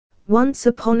Once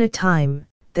upon a time,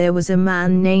 there was a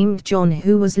man named John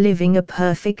who was living a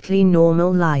perfectly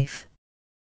normal life.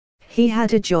 He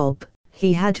had a job,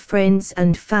 he had friends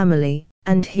and family,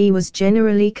 and he was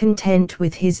generally content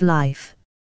with his life.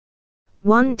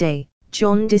 One day,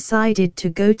 John decided to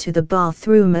go to the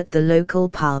bathroom at the local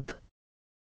pub.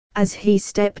 As he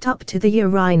stepped up to the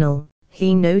urinal,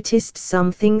 he noticed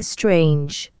something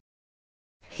strange.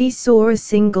 He saw a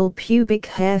single pubic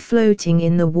hair floating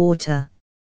in the water.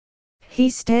 He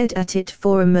stared at it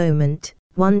for a moment,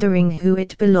 wondering who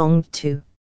it belonged to.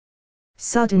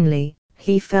 Suddenly,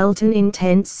 he felt an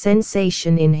intense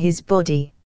sensation in his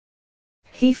body.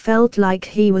 He felt like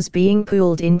he was being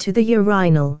pulled into the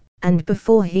urinal, and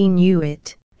before he knew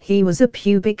it, he was a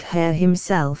pubic hair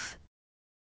himself.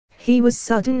 He was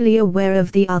suddenly aware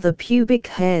of the other pubic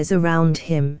hairs around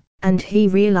him, and he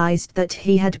realized that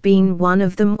he had been one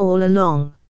of them all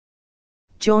along.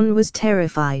 John was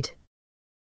terrified.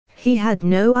 He had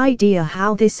no idea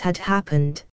how this had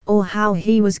happened, or how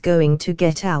he was going to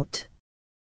get out.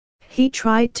 He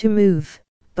tried to move,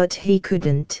 but he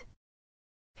couldn't.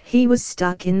 He was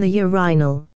stuck in the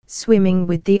urinal, swimming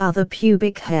with the other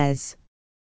pubic hairs.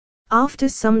 After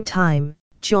some time,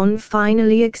 John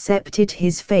finally accepted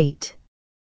his fate.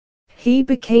 He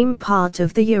became part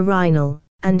of the urinal,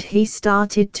 and he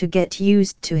started to get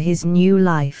used to his new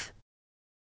life.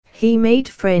 He made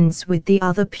friends with the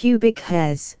other pubic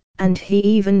hairs, and he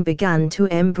even began to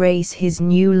embrace his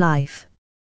new life.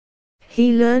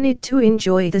 He learned to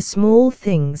enjoy the small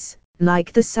things,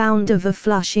 like the sound of a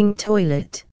flushing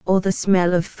toilet, or the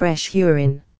smell of fresh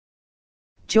urine.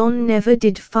 John never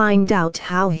did find out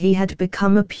how he had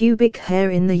become a pubic hair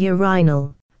in the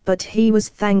urinal, but he was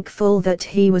thankful that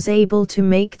he was able to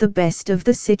make the best of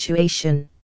the situation.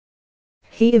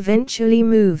 He eventually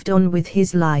moved on with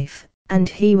his life, and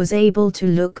he was able to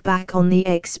look back on the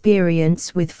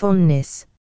experience with fondness.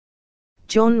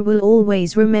 John will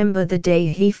always remember the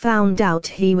day he found out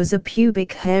he was a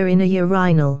pubic hair in a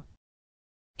urinal.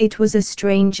 It was a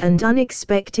strange and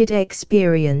unexpected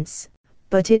experience,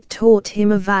 but it taught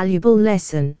him a valuable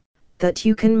lesson, that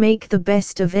you can make the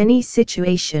best of any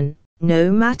situation,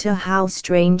 no matter how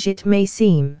strange it may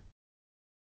seem.